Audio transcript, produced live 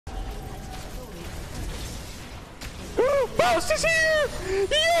Faust is here!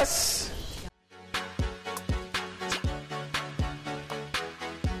 Yes!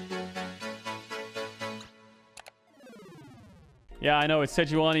 Yeah, I know, it's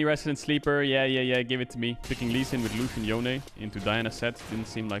Sejuani, Resident Sleeper. Yeah, give it to me. Picking Lee Sin with Lucian Yone into Diana set didn't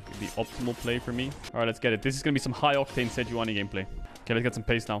seem like the optimal play for me. Alright, let's get it. This is gonna be some high-octane Sejuani gameplay. Okay, let's get some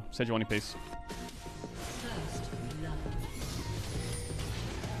pace now. Sejuani pace.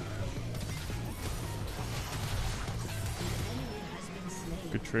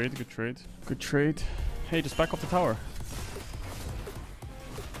 Good trade, good trade. Good trade. Hey, just back off the tower.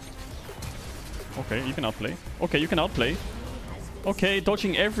 Okay, you can outplay. Okay, you can outplay. Okay,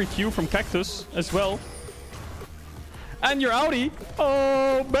 dodging every Q from Cactus as well. And you're outie.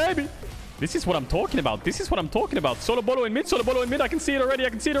 Oh, baby. This is what I'm talking about. This is what I'm talking about. Solo bolo in mid, solo bolo in mid. I can see it already. I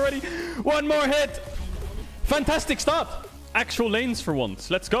can see it already. One more hit. Fantastic start. Actual lanes for once.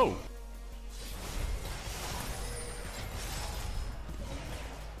 Let's go.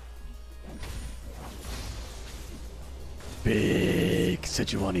 Big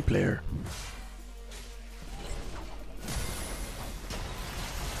Sejuani player.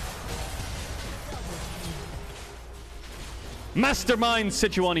 Mastermind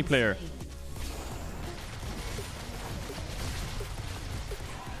Sejuani player.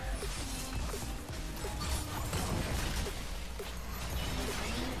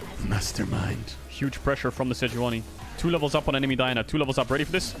 Mastermind. Huge pressure from the Sejuani. 2 levels up on enemy Diana. 2 levels up. Ready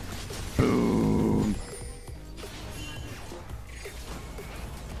for this? Boom.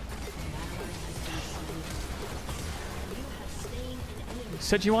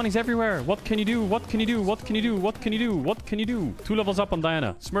 Sejuani's everywhere. What can you do? What can you do? What can you do? What can you do? What can you do? 2 levels up on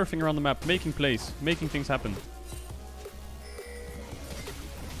Diana. Smurfing around the map. Making plays. Making things happen.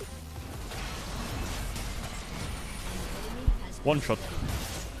 One shot.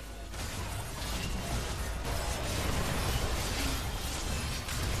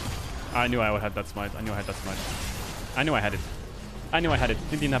 I knew I had that smite. I knew I had that smite. I knew I had it. I knew I had it.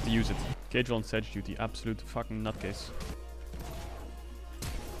 Didn't even have to use it. Caedrel on Sedge duty. Absolute fucking nutcase.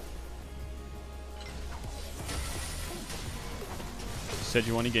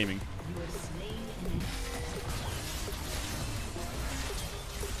 Sejuani Gaming.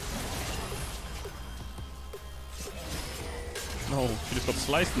 No, she just got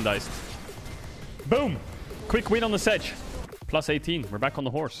sliced and diced. Boom! Quick win on the Sedge. Plus 18. We're back on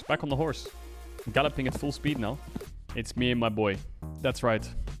the horse. Back on the horse. Galloping at full speed now. It's me and my boy. That's right.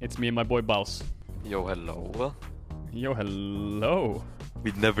 It's me and my boy Baus. Yo, hello. Yo, hello.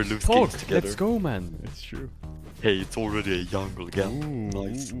 We'd never lose games together. Let's go, man. It's true. Hey, it's already a jungle again. Ooh,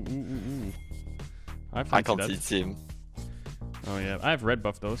 nice. I can't see him. Oh yeah, I have red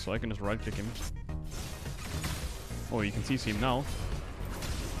buff though, so I can just right click him. Oh, you can CC him now.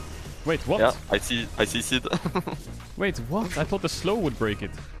 Wait, what? Yeah, I see Sid. Wait, what? I thought the slow would break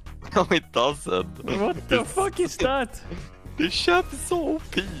it. No, it doesn't. What the fuck is that? This champ is so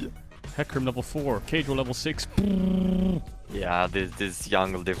OP. Hecarim level 4, Caedrel level 6. Yeah, this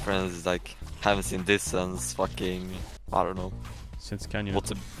jungle difference is like, haven't seen this since fucking, I don't know. Since Canyon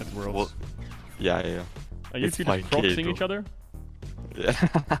at Worlds. Yeah. Are you two just proxying each other? Yeah.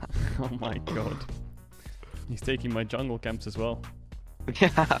 Oh my god. He's taking my jungle camps as well.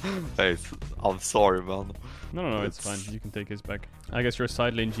 Yeah. Hey, I'm sorry, man. No, it's fine. You can take his back. I guess you're a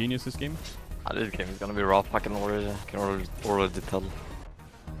side lane genius this game? This game is gonna be rough, I can already tell.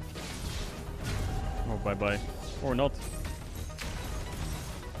 Oh, bye-bye. Or not.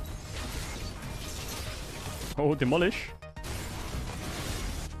 Oh, demolish.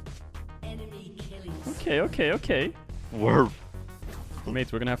 Okay. Word.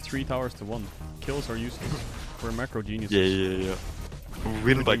 Mates, we're gonna have 3 towers to 1. Kills are useless. We're macro geniuses. Yeah. We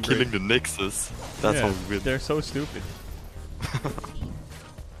win by killing the Nexus. That's how we win. They're so stupid.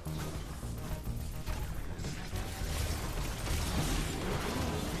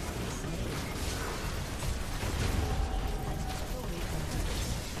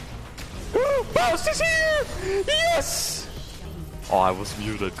 Faust is here! Yes! Oh, I was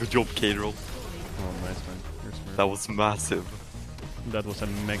muted. Good job, Caedrel. Oh, nice, man. You're smart. That was massive. That was a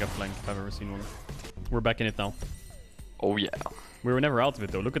mega flank if I've ever seen one. We're back in it now. Oh, yeah. We were never out of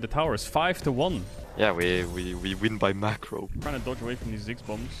it, though. Look at the towers. 5 to 1. Yeah, we win by macro. Trying to dodge away from these Ziggs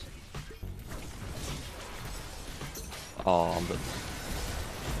bombs. Oh, I'm dead.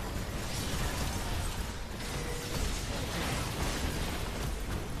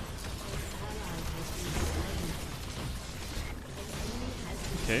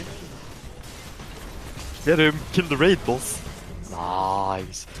 Okay. Get him! Kill the raid boss!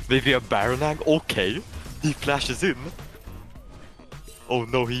 Nice! Maybe a Baron Ag? Okay! He flashes in! Oh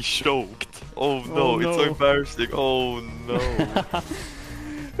no, he choked! Oh no, it's so no. embarrassing. Oh no.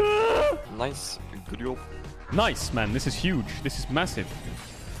 Nice. Good job. Nice, man. This is huge. This is massive.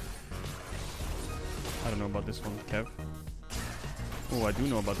 I don't know about this one, Kev. Oh, I do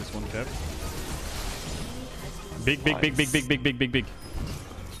know about this one, Kev. Big, big, big, big, big, big, big, big, big.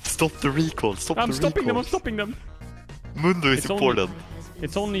 Stop the recall. Stop the I'm stopping them. I'm recalls. stopping them. Mundo is It's important.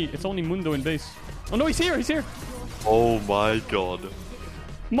 It's only Mundo in base. Oh no, he's here. He's here. Oh my god.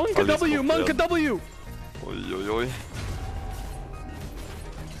 Monka W. Monka W. Oi, oi, oi.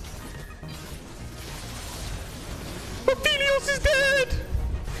 Aphelios is dead.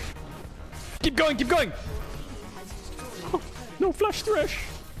 Keep going. Keep going. No flash thresh.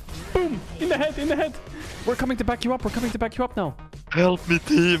 Boom. In the head. In the head. We're coming to back you up. We're coming to back you up now. Help me,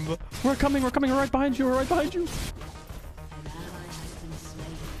 team. We're coming. We're coming. We're right behind you. We're right behind you.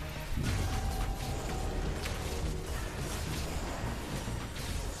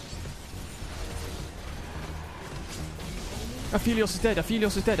 Aphelios is dead.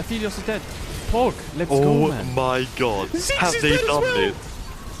 Aphelios is dead. Aphelios is dead. Pog, let's go, man. Oh my god. Ziggs Have is they dead as done well. it?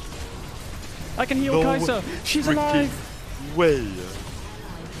 I can heal No Kai'Sa. She's freaking alive. way.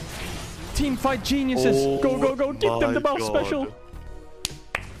 Team fight geniuses. Oh Go, go, go. Give them the my buff God. special.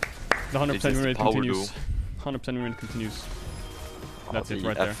 The 100% This is win rate power continues. 100% win rate continues. That's it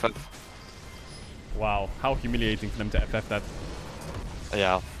right there. FF. Wow, how humiliating for them to FF that.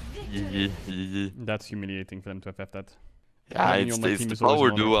 Yeah. Yeah, That's humiliating for them to FF that. it's, on my it's team the is always power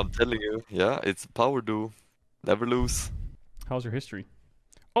an do, honor. I'm telling you. Yeah, it's power do. Never lose. How's your history?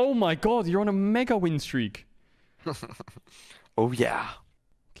 Oh my god, you're on a mega win streak. Oh yeah.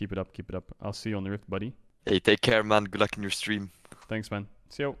 Keep it up, keep it up. I'll see you on the Rift, buddy. Hey, take care, man. Good luck in your stream. Thanks, man.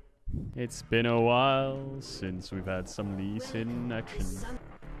 See you. It's been a while since we've had some Lee Sin action.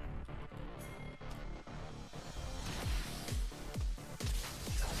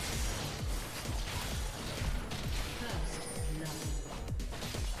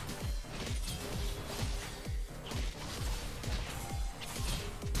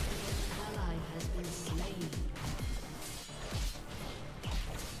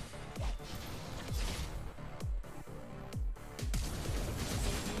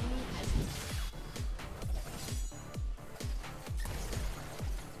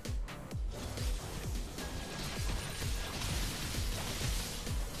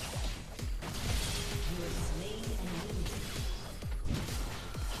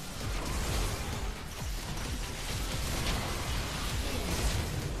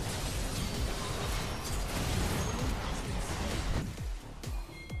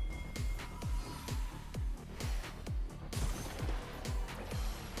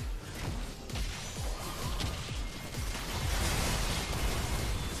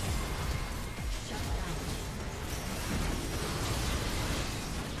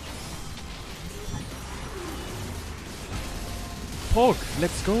 Pog,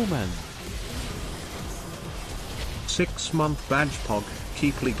 let's go, man. 6-month badge Pog,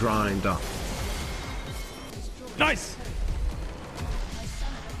 keeply grind up. Nice!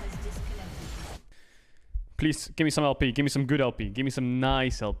 Please, give me some LP. Give me some good LP. Give me some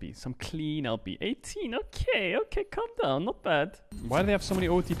nice LP. Some clean LP. 18, okay, okay, calm down. Not bad. Why do they have so many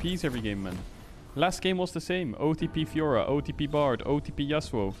OTPs every game, man? Last game was the same. OTP Fiora, OTP Bard, OTP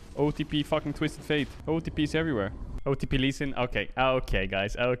Yasuo, OTP fucking Twisted Fate. OTPs everywhere. OTP Lee Sin. Okay, okay,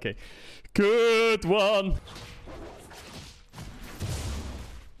 guys, okay. Good one!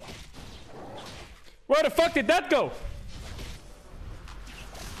 Where the fuck did that go?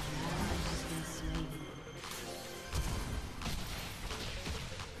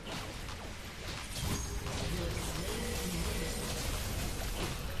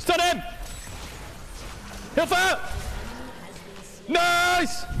 Stun him! Hellfire!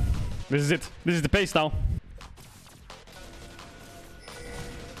 Nice! This is it. This is the pace now.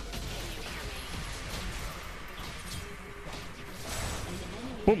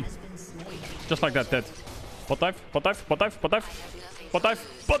 Boom. Just like that, dead. Bot dive, bot dive, bot dive, bot dive, bot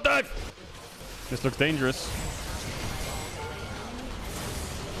dive, bot dive! This looks dangerous.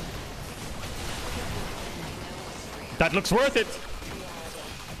 That looks worth it!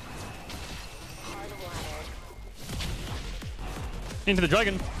 Into the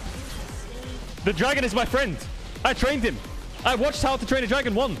dragon. The dragon is my friend. I trained him. I watched how to train a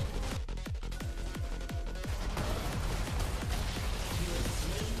dragon 1.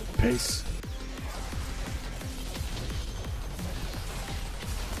 Pace.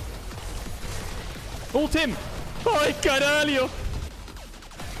 Ult him! Ai, caralho!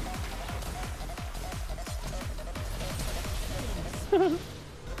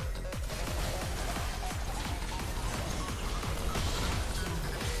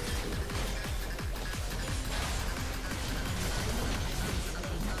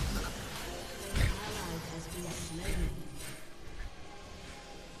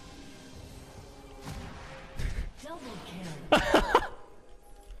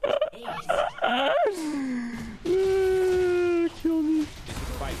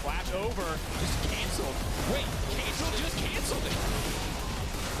 something.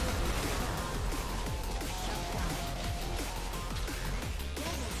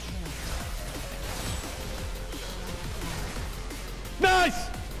 Nice!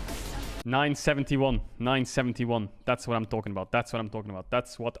 971. 971. That's what I'm talking about. That's what I'm talking about.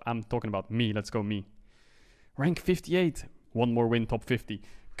 That's what I'm talking about. Me. Let's go me. Rank 58. One more win, top 50.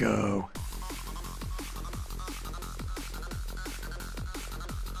 Go.